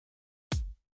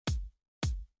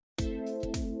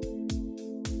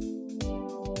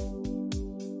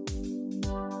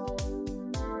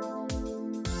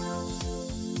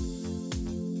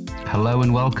Hello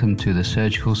and welcome to the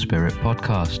Surgical Spirit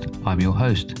podcast. I'm your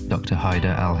host, Dr.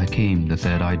 Haider Al-Hakim, the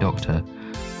Third Eye Doctor.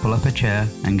 Pull up a chair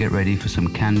and get ready for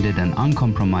some candid and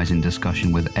uncompromising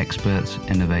discussion with experts,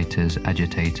 innovators,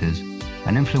 agitators,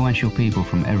 and influential people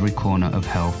from every corner of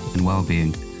health and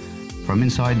well-being. From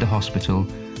inside the hospital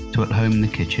to at home in the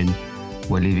kitchen,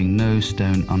 we're leaving no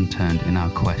stone unturned in our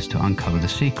quest to uncover the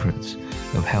secrets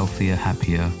of healthier,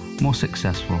 happier, more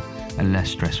successful, and less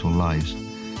stressful lives.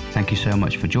 Thank you so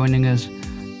much for joining us,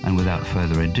 and without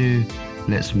further ado,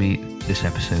 let's meet this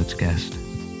episode's guest.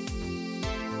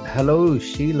 Hello,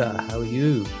 Sheila. How are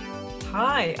you?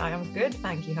 Hi, I am good.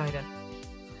 Thank you, Haider.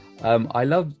 I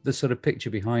love the sort of picture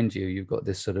behind you. You've got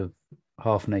this sort of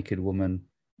half-naked woman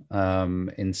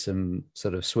in some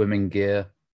sort of swimming gear.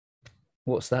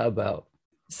 What's that about?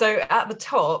 So at the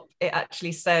top, it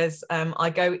actually says,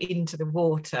 I go into the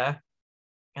water,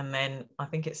 and then I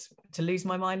think it's to lose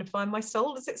my mind and find my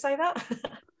soul. Does it say that?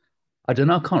 I don't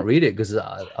know. I can't read it because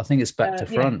I think it's back to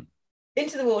front. Yeah.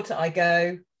 Into the water I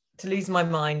go to lose my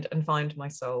mind and find my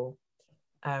soul.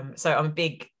 So I'm a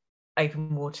big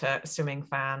open water swimming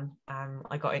fan.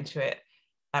 I got into it.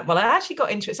 I actually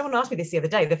got into it. Someone asked me this the other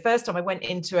day. The first time I went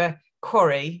into a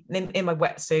quarry in my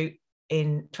wetsuit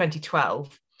in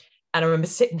 2012. And I remember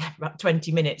sitting there for about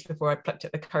 20 minutes before I plucked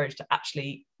up the courage to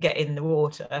actually get in the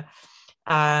water.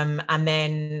 And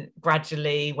then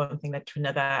gradually one thing led to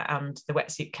another, and the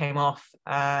wetsuit came off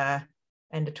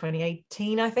end of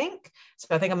 2018, I think. So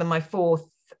I think I'm in my fourth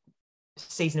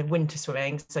season of winter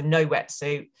swimming, so no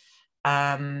wetsuit,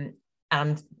 and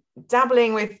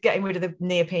dabbling with getting rid of the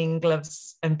neoprene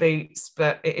gloves and boots,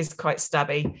 but it is quite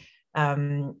stabby.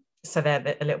 So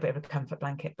they're a little bit of a comfort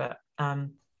blanket, but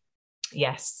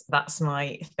yes, that's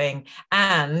my thing.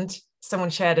 And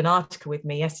someone shared an article with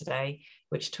me yesterday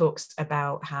which talks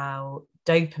about how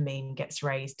dopamine gets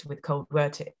raised with cold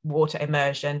water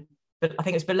immersion, but I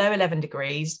think it's below 11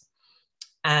 degrees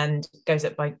and goes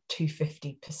up by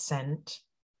 250%,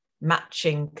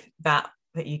 matching that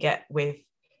you get with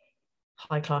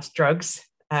high class drugs,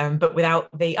 but without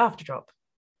the after drop.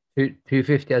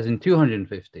 250 as in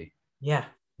 250? Yeah.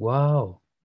 Wow.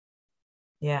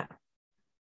 Yeah.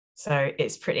 So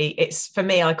it's for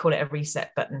me, I call it a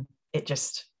reset button. It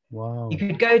just, wow. You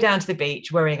could go down to the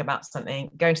beach worrying about something,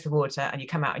 go into the water, and you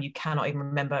come out and you cannot even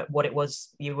remember what it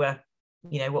was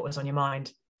what was on your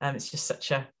mind. It's just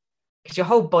because your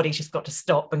whole body's just got to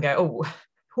stop and go, oh,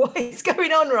 what is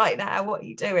going on right now? What are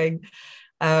you doing?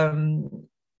 And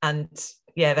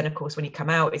yeah, then of course, when you come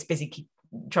out, it's busy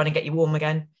trying to get you warm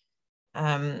again.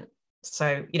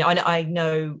 So, I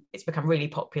know it's become really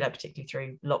popular, particularly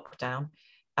through lockdown.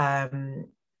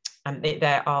 And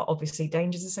there are obviously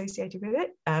dangers associated with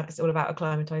it. It's all about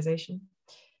acclimatization.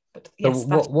 But yes,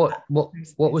 so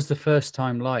what was the first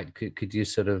time like? Could you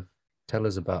sort of tell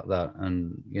us about that?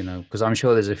 And because I'm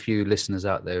sure there's a few listeners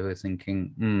out there who are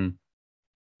thinking,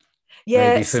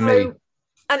 yeah, maybe for me.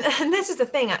 And this is the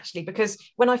thing, actually, because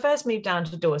when I first moved down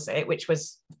to Dorset, which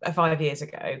was 5 years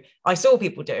ago, I saw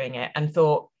people doing it and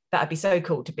thought that'd be so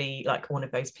cool to be like one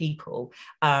of those people,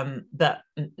 that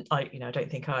I don't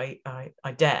think I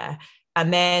dare.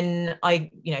 And then I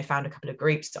found a couple of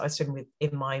groups that I was swimming with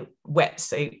in my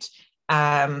wetsuit,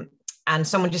 and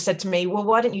someone just said to me, well,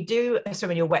 why don't you do a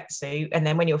swim in your wetsuit, and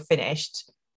then when you're finished,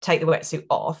 take the wetsuit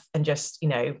off and just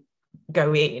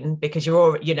go in, because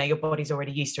your body's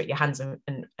already used to it, your hands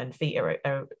and feet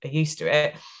are used to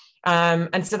it.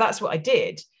 And so that's what I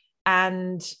did,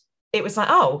 and it was like,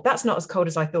 oh, that's not as cold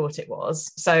as I thought it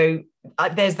was. So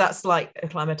there's that slight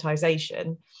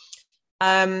acclimatization.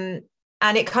 And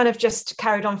it kind of just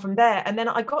carried on from there. And then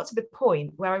I got to the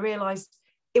point where I realized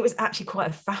it was actually quite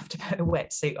a faff to put a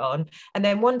wetsuit on. And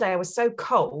then one day I was so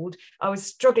cold, I was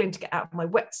struggling to get out of my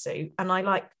wetsuit, and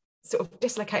I sort of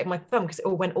dislocated my thumb because it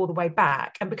all went all the way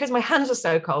back. And because my hands were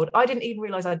so cold, I didn't even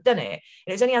realize I'd done it. And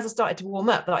it was only as I started to warm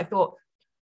up that I thought,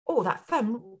 oh, that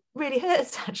thumb really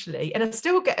hurts actually, and I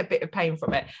still get a bit of pain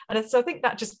from it. And so I think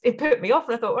that it put me off,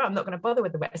 and I thought, well, I'm not going to bother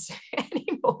with the wetsuit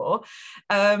anymore.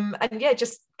 And yeah,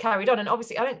 just carried on. And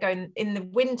obviously I don't go in the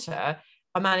winter.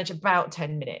 I manage about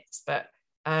 10 minutes, but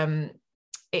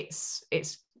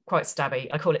it's quite stabby.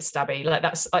 I call it stabby. Like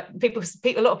that's people.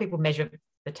 A lot of people measure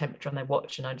the temperature on their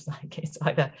watch, and I just like it's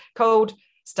either cold,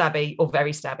 stabby, or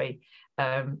very stabby.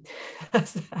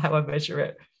 That's how I measure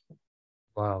it.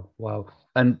 Wow.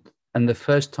 And the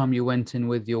first time you went in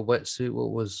with your wetsuit,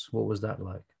 what was that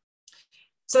like?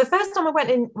 So the first time I went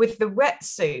in with the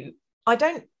wetsuit,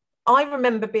 I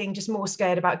remember being just more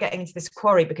scared about getting into this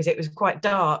quarry because it was quite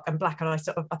dark and black, and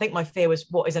I think my fear was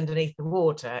what is underneath the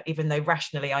water, even though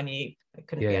rationally I knew it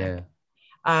couldn't be anything.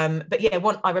 But yeah,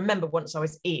 I remember once I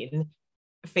was in,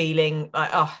 feeling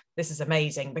like, oh, this is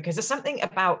amazing, because there's something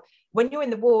about when you're in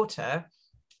the water,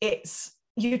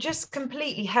 you're just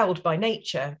completely held by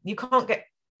nature. You can't get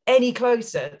any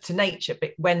closer to nature,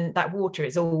 but when that water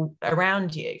is all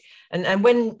around you, and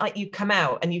when like you come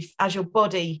out and as your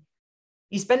body,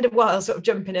 you spend a while sort of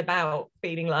jumping about,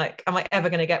 feeling like, am I ever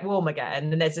going to get warm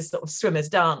again? And there's this sort of swimmer's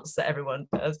dance that everyone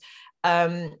does.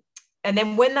 And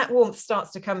then when that warmth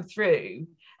starts to come through,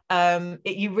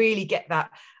 you really get that,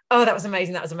 oh, that was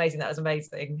amazing, that was amazing, that was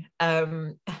amazing.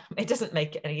 It doesn't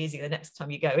make it any easier the next time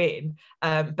you go in,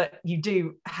 but you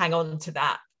do hang on to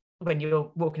that when you're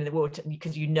walking in the water,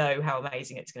 because you know how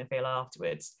amazing it's going to feel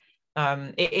afterwards.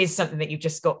 It is something that you've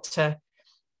just got to,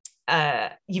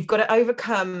 you've got to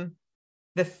overcome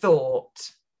the thought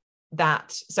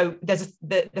that, so there's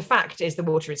the fact is the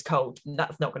water is cold, and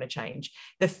that's not going to change.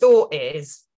 The thought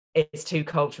is, it's too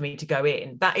cold for me to go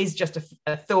in. That is just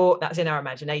a thought that's in our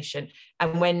imagination.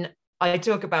 And when I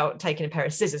talk about taking a pair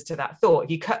of scissors to that thought,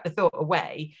 if you cut the thought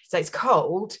away, so it's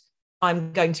cold,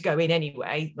 I'm going to go in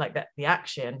anyway, like that, the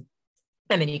action,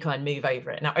 and then you kind of move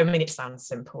over it. Now, I mean, it sounds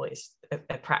simple, it's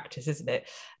a practice, isn't it?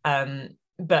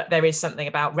 But there is something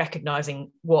about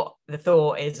recognizing what the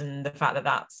thought is and the fact that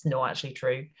that's not actually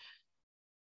true.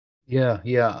 Yeah.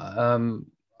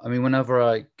 I mean, whenever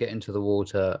I get into the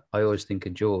water, I always think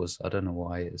of Jaws. I don't know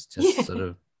why. It's just sort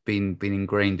of been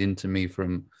ingrained into me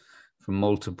from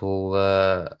multiple,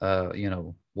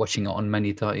 watching it on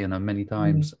many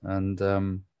times.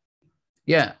 And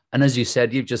yeah, and as you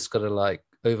said, you've just got to like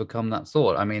overcome that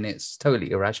thought. I mean, it's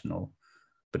totally irrational,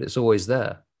 but it's always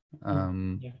there.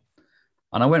 And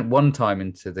I went one time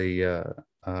into the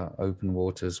open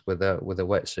waters with a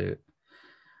wetsuit,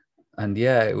 and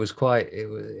yeah, it was quite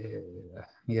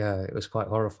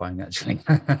horrifying actually.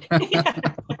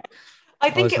 I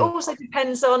think it also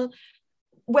depends on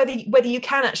whether you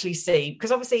can actually see,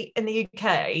 because obviously in the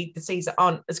UK the seas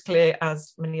aren't as clear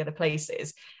as many other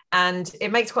places, and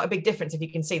it makes quite a big difference if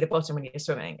you can see the bottom when you're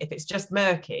swimming. If it's just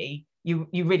murky, you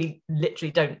really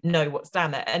literally don't know what's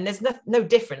down there, and there's no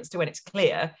difference to when it's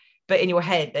clear. But in your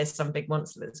head, there's some big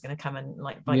monster that's going to come and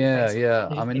like bite your face. Yeah.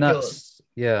 I mean,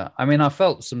 I mean, I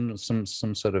felt some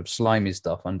sort of slimy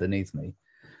stuff underneath me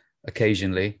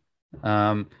occasionally,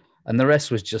 and the rest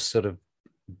was just sort of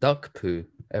duck poo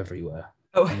everywhere.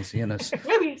 Oh, and,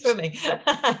 where were you swimming?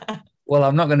 Well,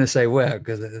 I'm not going to say where,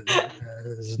 because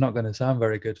it's not going to sound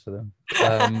very good for them.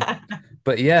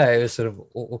 But yeah, it was sort of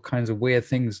all kinds of weird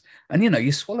things, and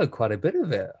you swallow quite a bit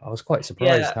of it. I was quite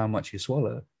surprised how much you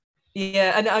swallow.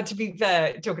 Yeah, and to be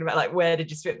fair, talking about like where did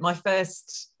you swim, my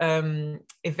first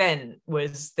event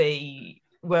was the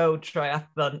World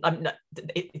Triathlon.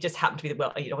 It just happened to be the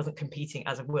world. I wasn't competing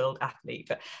as a world athlete,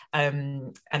 but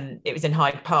and it was in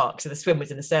Hyde Park, so the swim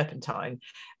was in the Serpentine.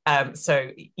 So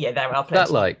yeah, there are plenty.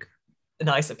 That like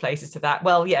nicer places to that.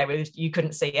 Well, yeah, you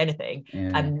couldn't see anything,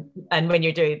 and when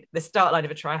you're doing the start line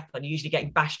of a triathlon, you're usually getting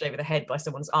bashed over the head by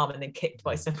someone's arm and then kicked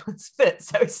by someone's foot.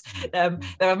 So it's, there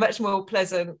are much more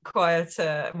pleasant,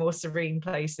 quieter, more serene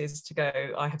places to go,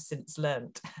 I have since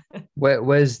learned.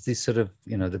 Where's the sort of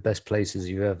the best places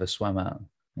you've ever swam at,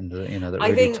 and that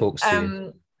really talks to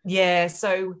you? Yeah,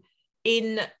 so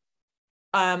in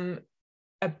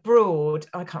abroad,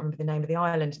 I can't remember the name of the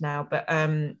island now, but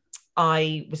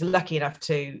I was lucky enough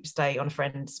to stay on a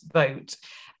friend's boat,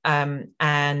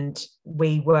 and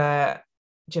we were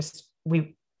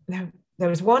there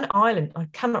was one island, I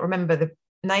cannot remember the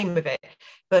name of it,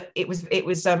 but it was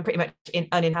pretty much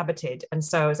uninhabited, and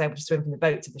so I was able to swim from the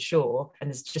boat to the shore, and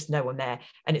there's just no one there,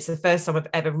 and it's the first time I've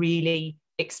ever really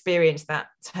experienced that.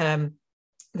 The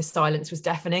silence was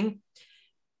deafening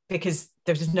because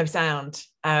there was just no sound.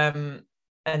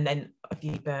 And then a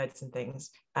few birds and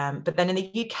things. But then in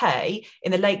the UK,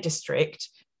 in the Lake District,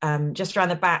 just around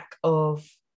the back of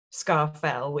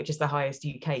Scafell, which is the highest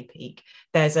UK peak,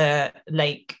 there's a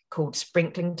lake called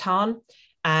Sprinkling Tarn.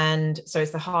 And so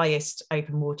it's the highest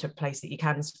open water place that you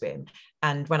can swim.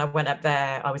 And when I went up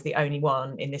there, I was the only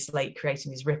one in this lake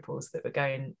creating these ripples that were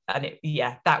going. And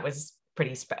that was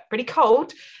pretty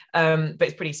cold, but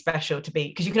it's pretty special to be,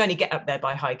 because you can only get up there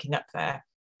by hiking up there.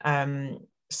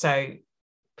 So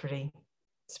pretty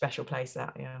special place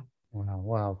that.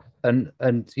 Wow. And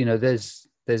there's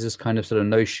this kind of sort of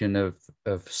notion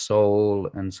of soul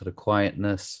and sort of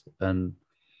quietness, and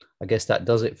I guess that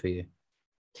does it for you.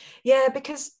 Yeah,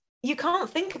 because you can't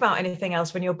think about anything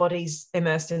else when your body's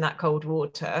immersed in that cold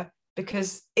water,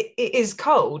 because it is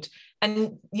cold,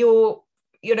 and you're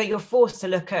forced to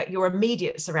look at your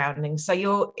immediate surroundings. So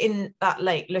you're in that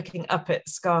lake looking up at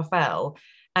Scafell,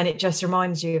 and it just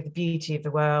reminds you of the beauty of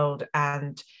the world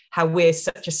and how we're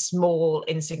such a small,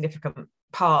 insignificant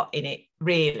part in it,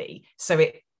 really. So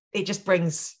it just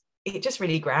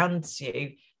really grounds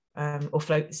you, or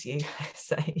floats you.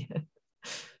 So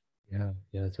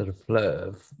yeah, sort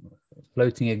of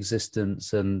floating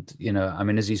existence, and I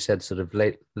mean, as you said, sort of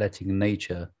letting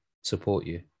nature support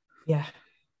you.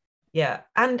 Yeah,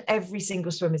 and every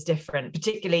single swim is different,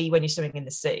 particularly when you're swimming in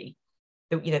the sea.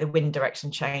 The wind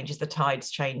direction changes, the tide's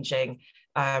changing.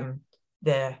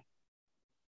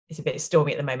 It's a bit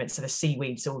stormy at the moment, so the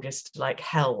seaweed's all just like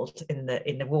held in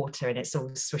the water, and it's all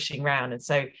swishing around. And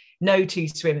so no two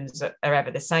swims are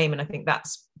ever the same, and I think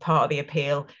that's part of the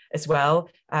appeal as well.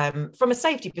 From a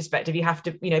safety perspective, you have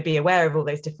to be aware of all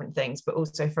those different things, but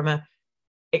also from a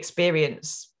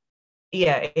experience,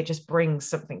 it just brings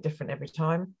something different every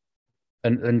time.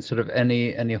 And sort of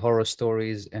any horror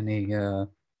stories, any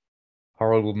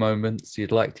horrible moments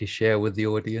you'd like to share with the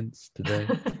audience today?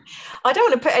 I don't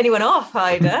want to put anyone off,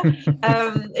 Haida.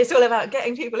 It's all about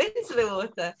getting people into the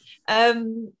water.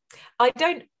 I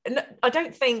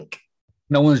don't think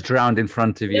no one's drowned in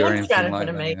front of you or anything like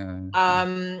that.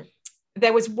 Yeah.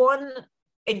 There was one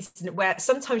incident where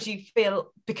sometimes you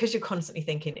feel, because you're constantly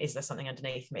thinking, is there something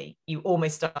underneath me? You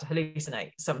almost start to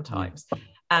hallucinate sometimes.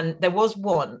 And there was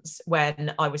once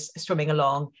when I was swimming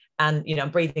along, and I'm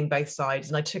breathing both sides,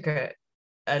 and I took a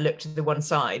look to the one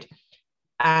side,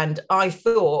 and I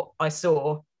thought I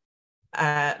saw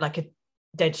like a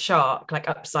dead shark, like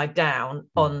upside down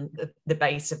on the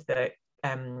base of the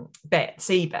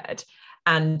seabed,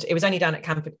 and it was only down at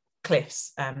Camford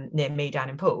Cliffs, near me, down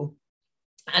in Poole.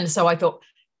 And so I thought,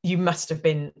 you must have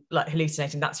been like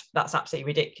hallucinating. That's absolutely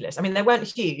ridiculous. I mean, they weren't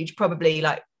huge, probably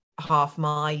like half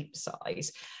my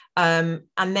size. And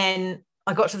then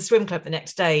I got to the swim club the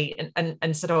next day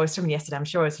and said, I was swimming yesterday, I'm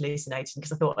sure I was hallucinating,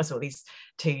 because I thought I saw these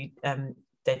two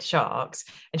dead sharks.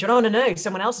 And she went, oh no,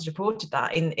 someone else has reported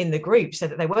that in the group,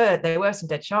 said that there were some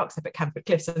dead sharks up at Camford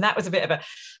Cliffs. And that was a bit of a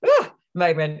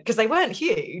moment, because they weren't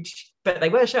huge, but they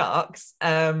were sharks.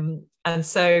 And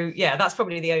so that's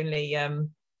probably the only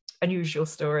unusual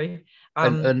story.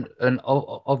 And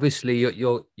obviously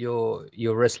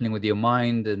you're wrestling with your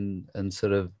mind and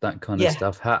sort of that kind of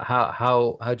stuff.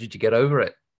 How did you get over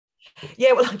it?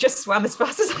 Well, I just swam as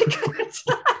fast as I could.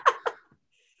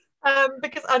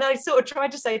 Because I sort of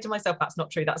tried to say to myself, that's not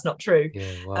true.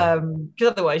 Because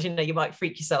otherwise, you might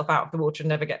freak yourself out of the water and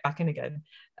never get back in again.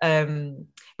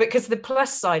 Because the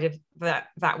plus side of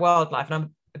that wildlife, and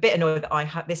I'm a bit annoyed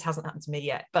that this hasn't happened to me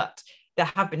yet, but there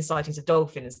have been sightings of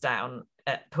dolphins down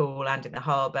at Poole and in the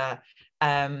harbour.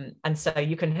 And so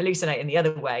you can hallucinate in the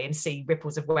other way and see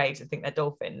ripples of waves and think they're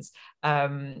dolphins.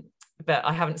 But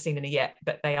I haven't seen any yet,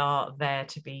 but they are there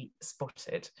to be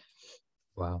spotted.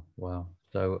 Wow.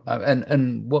 So,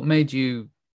 and what made you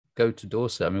go to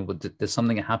Dorset? I mean, did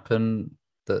something happen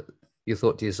that you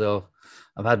thought to yourself,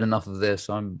 I've had enough of this,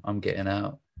 I'm getting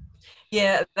out?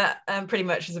 Yeah, that pretty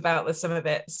much was about the sum of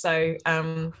it. So,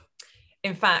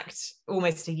 in fact,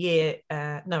 almost 5 years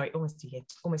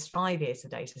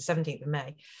today, so 17th of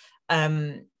May,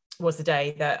 was the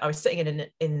day that I was sitting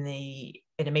in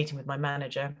a meeting with my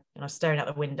manager, and I was staring out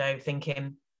the window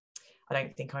thinking, I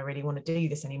don't think I really want to do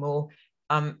this anymore.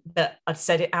 But I'd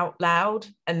said it out loud,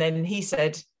 and then he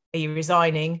said, are you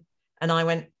resigning? And I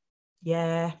went,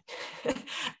 yeah.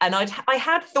 And I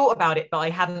had thought about it, but I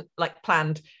hadn't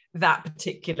planned that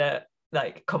particular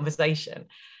conversation.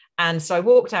 And so I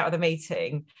walked out of the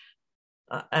meeting,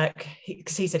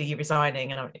 because he said, are you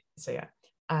resigning? And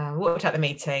I walked out of the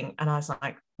meeting, and I was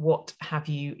like, what have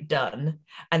you done?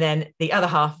 And then the other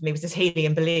half of me was this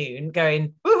helium balloon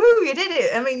going, woohoo, you did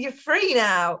it. I mean, you're free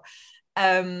now.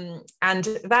 And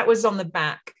that was on the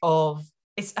back of,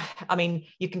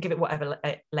 you can give it whatever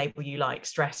label you like: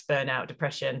 stress, burnout,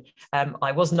 depression.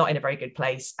 I was not in a very good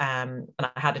place, and I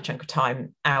had a chunk of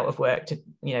time out of work to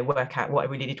work out what I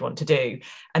really did want to do.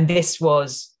 And this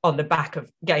was on the back of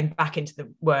getting back into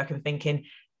the work and thinking,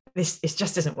 this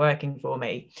just isn't working for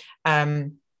me.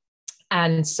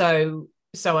 And so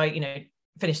I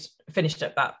finished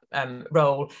up that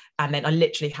role, and then I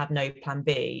literally had no plan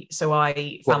B. So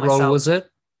I found myself. What role was it?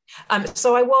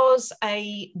 So I was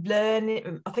a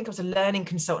learning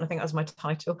consultant. I think that was my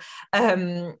title.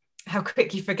 How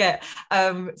quick you forget.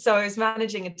 So I was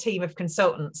managing a team of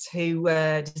consultants who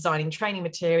were designing training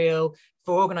material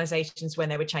for organizations when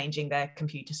they were changing their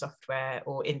computer software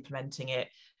or implementing it.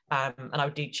 And I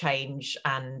would do change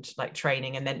and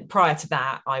training. And then prior to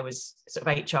that, I was sort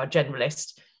of HR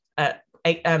generalist at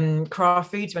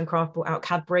Kraft Foods when Kraft bought out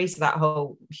Cadbury. So that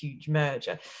whole huge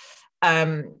merger.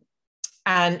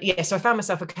 So I found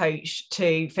myself a coach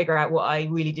to figure out what I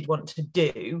really did want to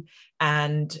do.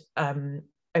 And over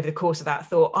the course of that,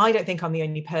 thought, I don't think I'm the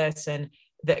only person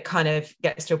that kind of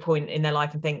gets to a point in their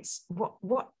life and thinks,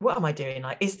 what am I doing?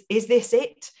 Like, is this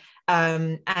it?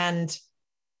 And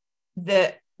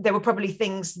that there were probably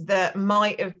things that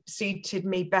might have suited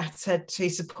me better to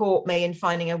support me in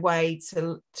finding a way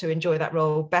to enjoy that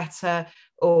role better,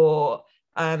 or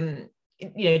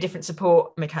different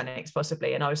support mechanics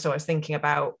possibly. And I was thinking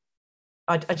about,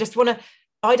 I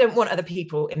don't want other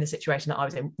people in the situation that I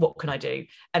was in. What can I do?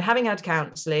 And having had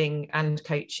counselling and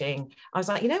coaching, I was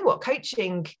like, you know what,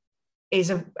 coaching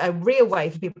is a real way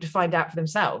for people to find out for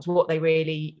themselves what they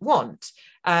really want.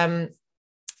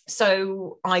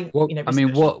 So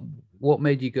what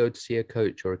made you go to see a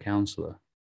coach or a counsellor?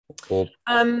 Or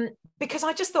because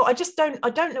I just thought I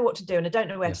don't know what to do, and I don't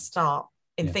know where to start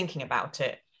in thinking about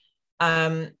it.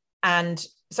 And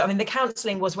so the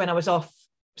counselling was when I was off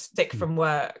sick from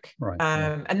work, right,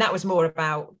 and that was more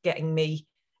about getting me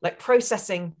like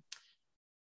processing.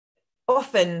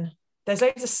 Often there's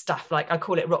loads of stuff, like I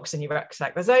call it rocks in your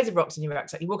rucksack. There's loads of rocks in your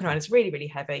rucksack. You're walking around, it's really, really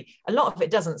heavy. A lot of it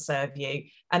doesn't serve you.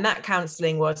 And that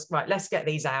counselling was, right, let's get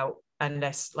these out and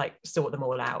let's like sort them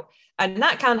all out. And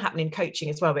that can happen in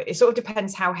coaching as well, but it sort of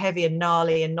depends how heavy and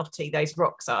gnarly and knotty those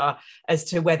rocks are as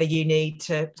to whether you need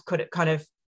to kind of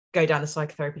go down the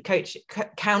psychotherapy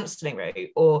counselling route,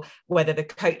 or whether the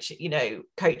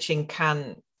coaching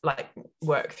can like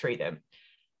work through them.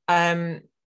 And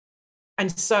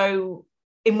so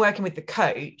in working with the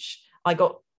coach, I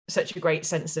got such a great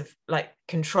sense of like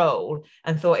control,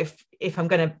 and thought if I'm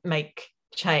going to make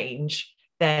change,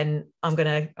 then I'm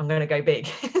gonna go big.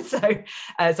 So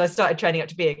I started training up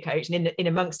to be a coach, and in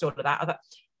amongst all of that, I thought,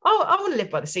 oh, I want to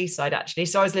live by the seaside actually.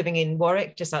 So I was living in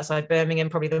Warwick, just outside Birmingham,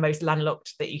 probably the most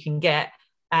landlocked that you can get.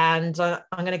 And I'm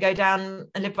going to go down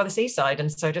and live by the seaside.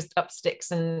 And so just up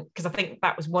sticks, and because I think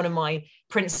that was one of my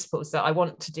principles, that I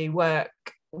want to do work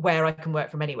where I can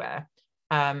work from anywhere.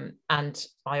 And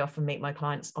I often meet my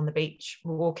clients on the beach,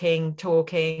 walking,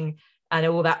 talking, and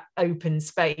all that open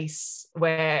space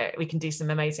where we can do some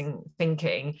amazing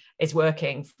thinking is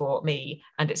working for me,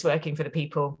 and it's working for the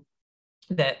people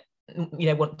that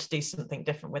want to do something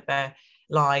different with their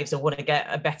lives, or want to get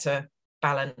a better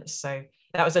balance. So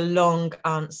that was a long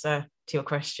answer to your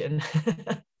question.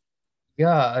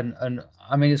 Yeah, and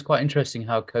it's quite interesting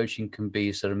how coaching can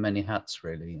be sort of many hats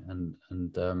really, and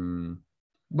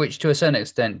which to a certain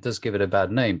extent does give it a bad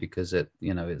name, because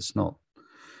it's not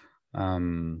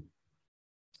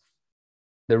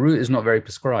the route is not very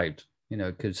prescribed.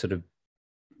 It could sort of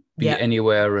be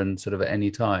anywhere and sort of at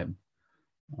any time.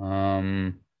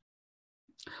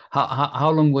 How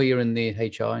long were you in the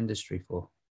HR industry for?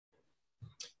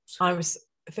 I was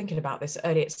thinking about this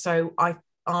earlier. So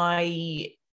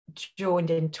I joined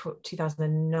in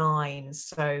 2009.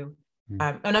 So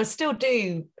and I still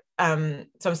do. So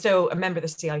I'm still a member of the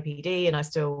CIPD, and I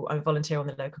volunteer on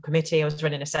the local committee. I was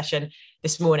running a session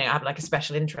this morning. I have like a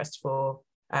special interest for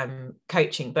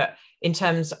coaching, but in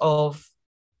terms of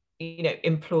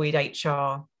employed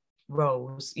HR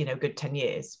roles, good 10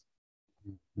 years.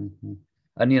 Mm-hmm.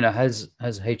 And has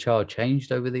HR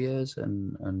changed over the years,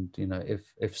 and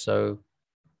if so,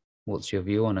 what's your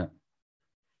view on it?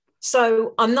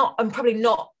 So I'm probably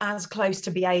not as close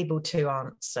to be able to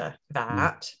answer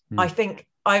that. I think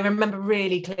I remember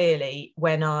really clearly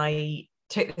when I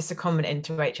took this secondment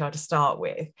into HR to start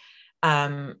with,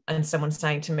 and someone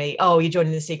saying to me, "Oh, you're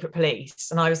joining the secret police,"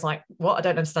 and I was like, "What? I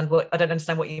don't understand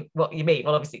what you mean."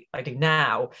 Well, obviously I do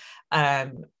now,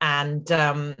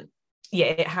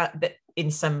 it had that in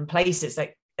some places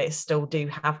they still do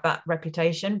have that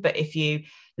reputation. But if you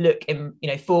look in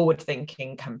forward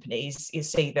thinking companies, you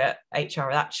see that HR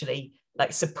are actually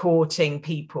like supporting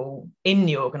people in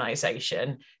the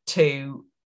organization to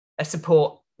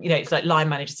support, it's like line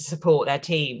managers to support their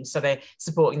teams. So they're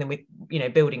supporting them with,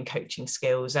 building coaching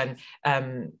skills and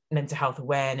mental health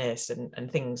awareness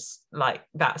and things like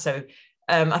that. So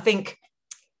I think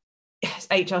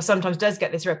HR sometimes does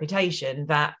get this reputation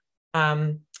that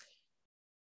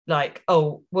like,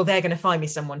 oh, well, they're going to find me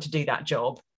someone to do that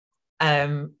job.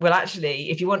 Well,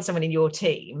 actually, if you want someone in your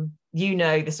team,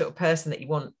 the sort of person that you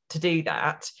want to do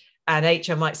that, and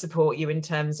HR might support you in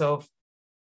terms of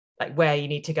like where you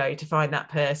need to go to find that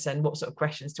person, what sort of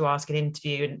questions to ask in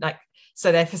interview, and like,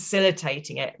 so they're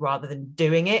facilitating it rather than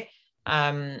doing it.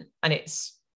 And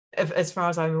it's, as far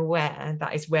as I'm aware,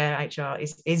 that is where HR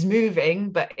is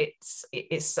moving, but it's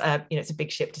a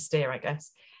big ship to steer, I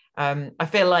guess. I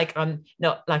feel like I'm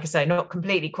not, like I say, not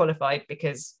completely qualified,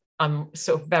 because I'm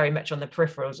sort of very much on the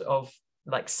peripherals of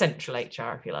like central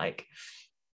HR, if you like.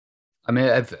 I mean,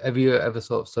 have you ever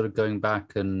sort of going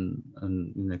back and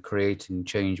creating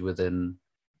change within,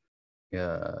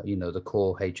 the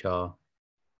core HR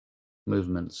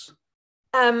movements?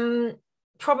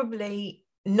 Probably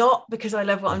not, because I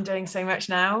love what I'm doing so much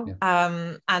now.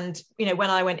 Yeah. And when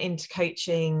I went into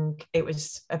coaching, it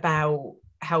was about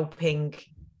helping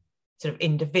sort of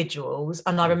individuals,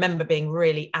 and I remember being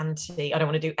really anti. I don't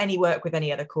want to do any work with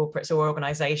any other corporates or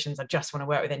organizations. I just want to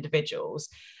work with individuals.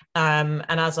 And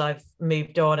as I've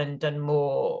moved on and done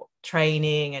more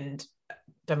training and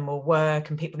done more work,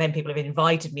 and people have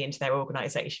invited me into their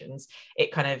organizations,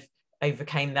 it kind of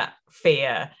overcame that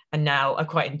fear, and now I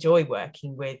quite enjoy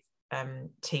working with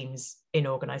teams in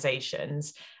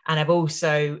organizations. And I've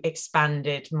also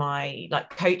expanded my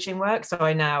coaching work, so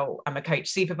I'm a coach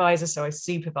supervisor, so I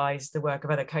supervise the work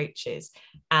of other coaches,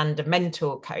 and a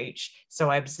mentor coach, so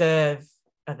I observe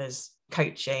others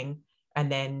coaching, and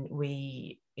then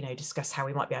we discuss how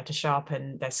we might be able to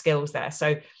sharpen their skills there.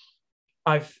 So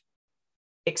I've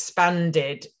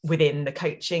expanded within the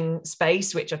coaching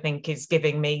space, which I think is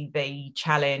giving me the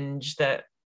challenge that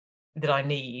I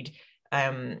need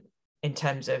in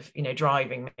terms of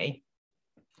driving me.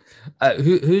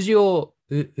 Who's your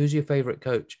favorite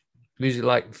coach? Who's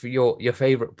for your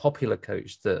favorite popular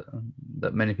coach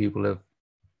that many people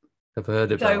have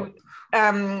heard about?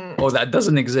 Or that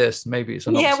doesn't exist? Maybe it's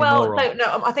an oxymoron. Yeah, well,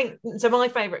 no. I think so. My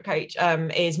favorite coach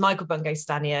is Michael Bungay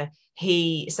Stanier.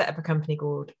 He set up a company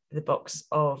called The Box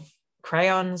of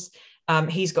Crayons.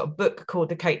 He's got a book called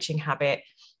The Coaching Habit,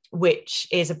 which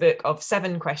is a book of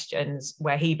 7 questions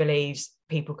where he believes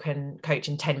people can coach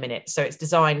in 10 minutes. So it's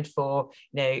designed for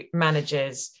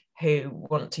managers who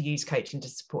want to use coaching to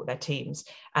support their teams.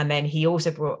 And then he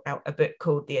also brought out a book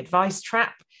called The Advice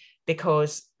Trap,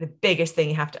 because the biggest thing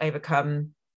you have to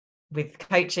overcome with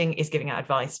coaching is giving out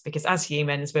advice, because as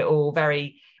humans, we're all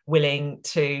very willing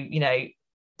to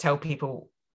tell people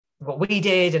what we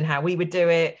did and how we would do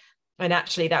it, and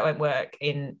actually that won't work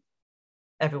in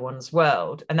everyone's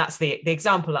world. And that's the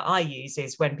example that I use,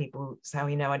 is when people say,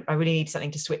 I really need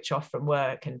something to switch off from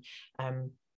work, and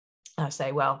I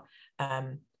say, well,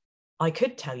 I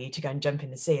could tell you to go and jump in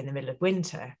the sea in the middle of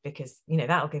winter, because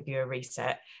that'll give you a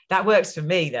reset. That works for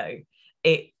me, though.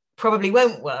 It probably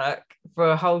won't work for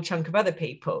a whole chunk of other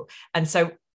people. And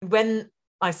so when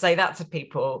I say that to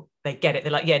people, they get it.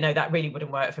 They're like, yeah, no, that really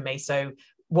wouldn't work for me. So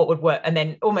what would work? And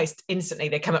then almost instantly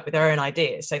they come up with their own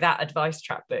ideas. So that Advice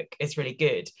Trap book is really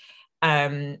good.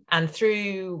 And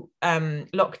through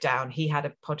lockdown, he had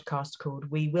a podcast called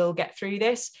We Will Get Through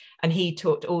This, and he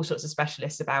talked to all sorts of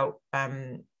specialists about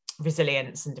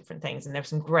resilience and different things. And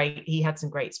he had some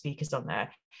great speakers on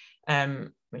there. I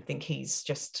think he's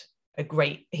just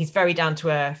he's very down to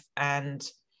earth, and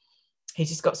he's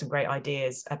just got some great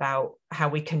ideas about how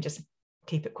we can just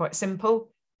keep it quite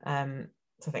simple. So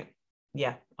I think,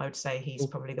 yeah, I would say he's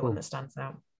probably the one that stands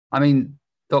out. I mean,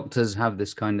 doctors have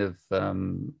this kind of,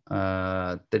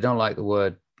 they don't like the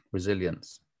word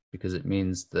resilience, because it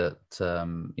means that,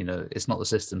 it's not the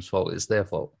system's fault, it's their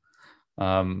fault,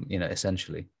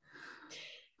 essentially.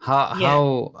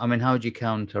 How would you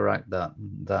counteract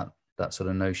that sort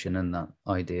of notion and that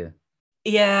idea?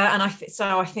 Yeah, and I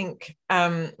think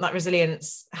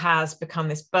resilience has become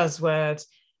this buzzword,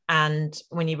 and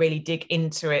when you really dig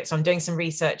into it, so I'm doing some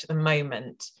research at the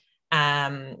moment,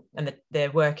 and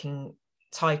the working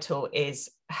title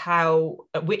is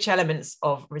which elements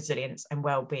of resilience and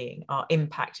well-being are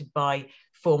impacted by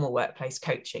formal workplace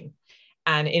coaching.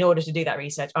 And in order to do that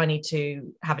research, I need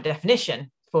to have a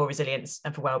definition for resilience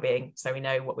and for well-being, so we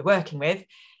know what we're working with.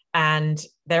 And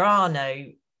there are no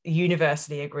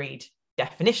universally agreed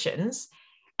definitions.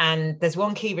 And there's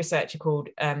one key researcher called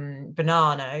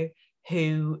Bonanno,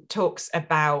 who talks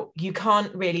about you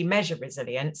can't really measure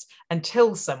resilience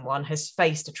until someone has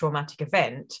faced a traumatic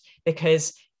event,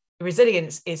 because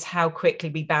resilience is how quickly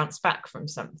we bounce back from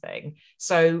something.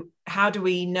 So how do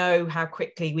we know how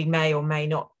quickly we may or may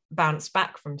not bounce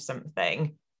back from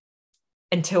something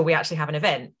until we actually have an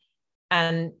event?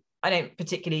 And I don't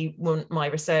particularly want my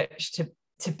research to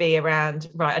be around,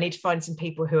 right, I need to find some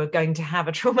people who are going to have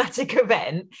a traumatic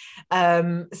event,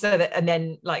 so that, and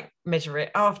then measure it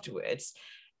afterwards.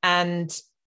 And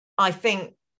I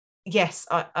think, yes,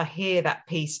 I hear that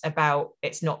piece about,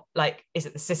 it's not is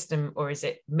it the system or is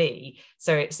it me?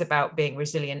 So it's about being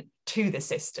resilient to the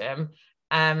system.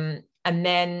 And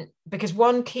then, because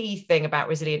one key thing about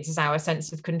resilience is our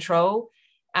sense of control,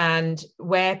 and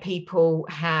where people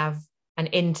have an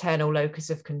internal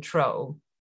locus of control,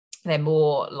 they're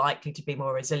more likely to be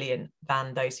more resilient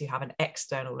than those who have an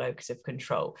external locus of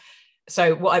control.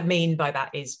 So what I mean by that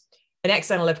is, an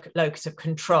external locus of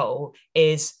control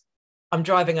is, I'm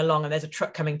driving along and there's a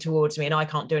truck coming towards me, and I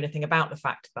can't do anything about the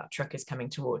fact that truck is coming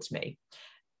towards me.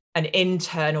 an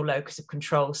internal locus of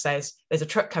control says there's a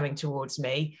truck coming towards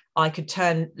me. I could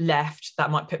turn left,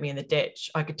 that might put me in the ditch.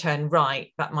 I could turn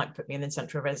right, that might put me in the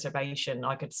central reservation.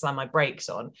 I could slam my brakes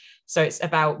on. So it's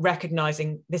about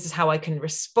recognizing this is how I can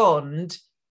respond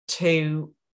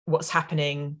to what's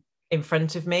happening in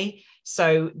front of me.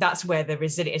 So that's where the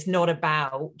resilience is not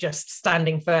about just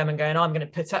standing firm and going, I'm going to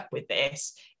put up with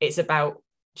this. It's about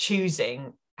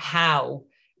choosing how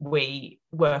we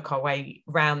work our way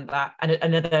around that. And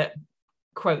another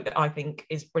quote that I think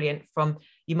is brilliant from,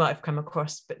 you might have come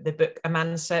across, but the book A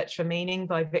Man's Search for Meaning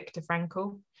by Viktor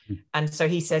Frankl. And so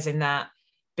he says in that,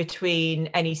 between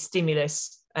any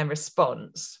stimulus and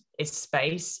response is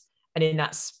space, and in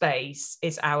that space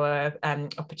is our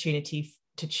opportunity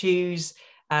to choose,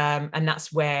 and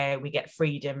that's where we get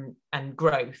freedom and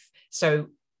growth. So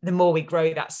the more we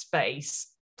grow that space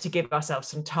to give ourselves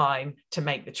some time to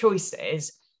make the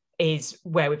choices, is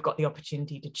where we've got the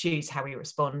opportunity to choose how we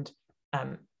respond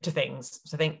to things.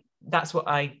 So I think that's what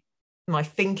my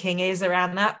thinking is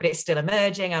around that, but it's still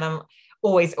emerging, and I'm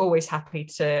always happy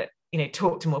to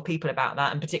talk to more people about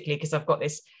that, and particularly because I've got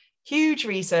this huge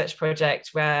research project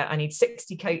where I need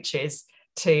 60 coaches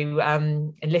to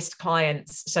enlist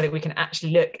clients so that we can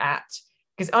actually look at,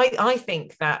 because I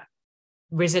think that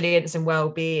resilience and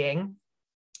well-being,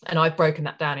 and I've broken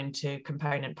that down into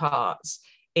component parts,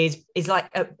 is like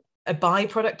a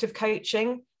byproduct of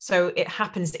coaching. So it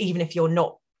happens even if you're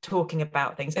not talking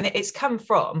about things. And it's come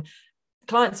from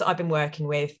clients that I've been working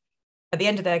with. At the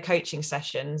end of their coaching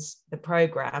sessions, the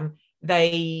program,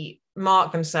 they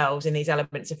mark themselves in these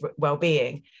elements of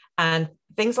well-being, and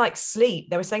things like sleep.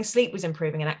 They were saying sleep was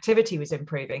improving and activity was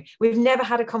improving. We've never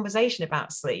had a conversation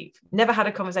about sleep, never had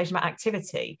a conversation about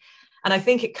activity. And I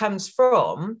think it comes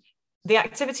from the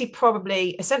activity,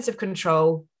 probably a sense of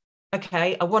control.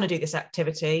 Okay, I want to do this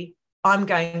activity. I'm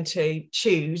going to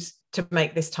choose to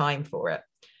make this time for it.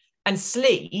 And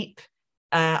sleep,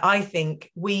 I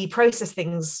think we process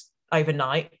things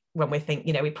overnight when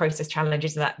we process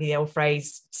challenges, that the old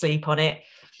phrase, sleep on it.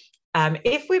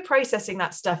 If we're processing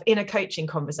that stuff in a coaching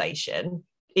conversation,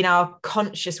 in our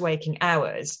conscious waking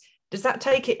hours, does that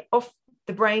take it off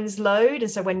the brain's load? And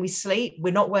so when we sleep,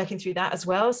 we're not working through that as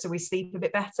well. So we sleep a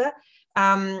bit better.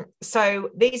 So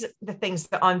these are the things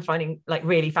that I'm finding like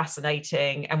really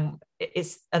fascinating, and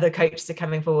it's other coaches are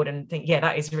coming forward and think, yeah,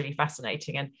 that is really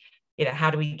fascinating. And,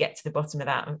 how do we get to the bottom of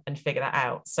that and figure that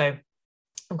out? So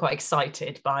I'm quite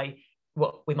excited by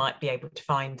what we might be able to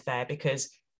find there, because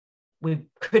we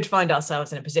could find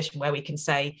ourselves in a position where we can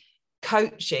say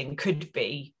coaching could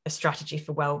be a strategy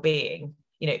for well-being,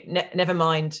 never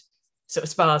mind sort of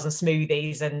spas and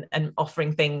smoothies and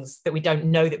offering things that we don't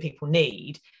know that people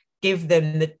need. Give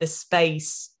them the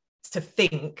space to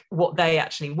think what they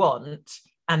actually want,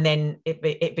 and then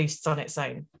it boosts on its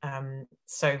own.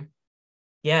 So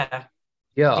yeah.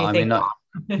 I mean,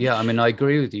 I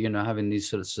agree with you. Having these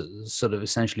sort of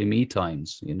essentially me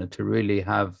times, to really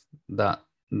have that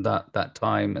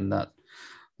time and that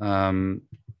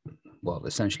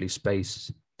essentially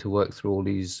space to work through all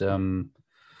these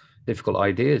difficult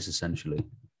ideas, essentially.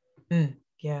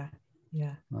 Yeah.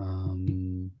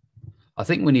 I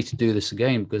think we need to do this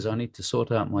again, because I need to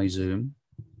sort out my Zoom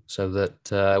so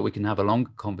that we can have a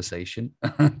longer conversation,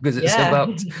 because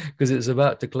it's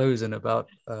about to close in about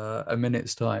a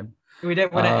minute's time. We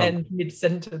don't want to end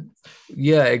mid-sentence.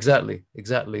 Yeah, exactly.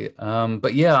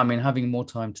 But yeah, I mean, having more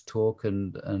time to talk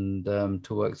and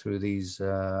to work through these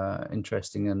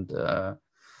interesting and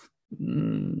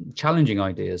challenging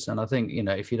ideas. And I think,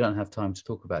 if you don't have time to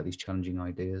talk about these challenging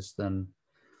ideas, then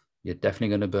you're definitely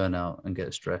going to burn out and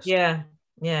get stressed. Yeah.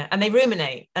 And they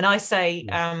ruminate. And I say,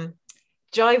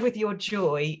 jive with your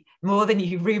joy more than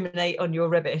you ruminate on your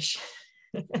rubbish.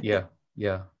 Yeah.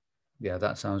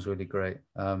 That sounds really great.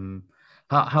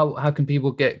 How can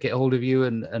people get hold of you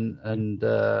and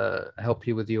help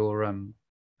you with your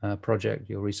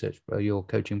project, your research, your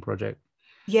coaching project?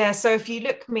 Yeah. So if you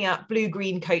look me up,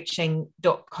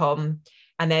 bluegreencoaching.com,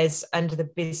 and there's under the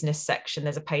business section,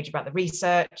 there's a page about the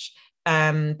research.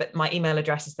 But my email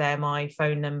address is there, my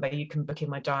phone number, you can book in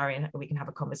my diary and we can have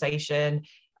a conversation.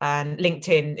 And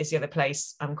LinkedIn is the other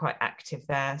place. I'm quite active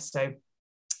there. So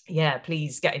yeah,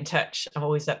 please get in touch. I'm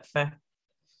always up for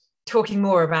talking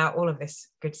more about all of this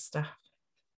good stuff.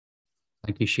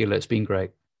 Thank you, Sheila. It's been great.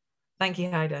 Thank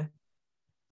you, Haida.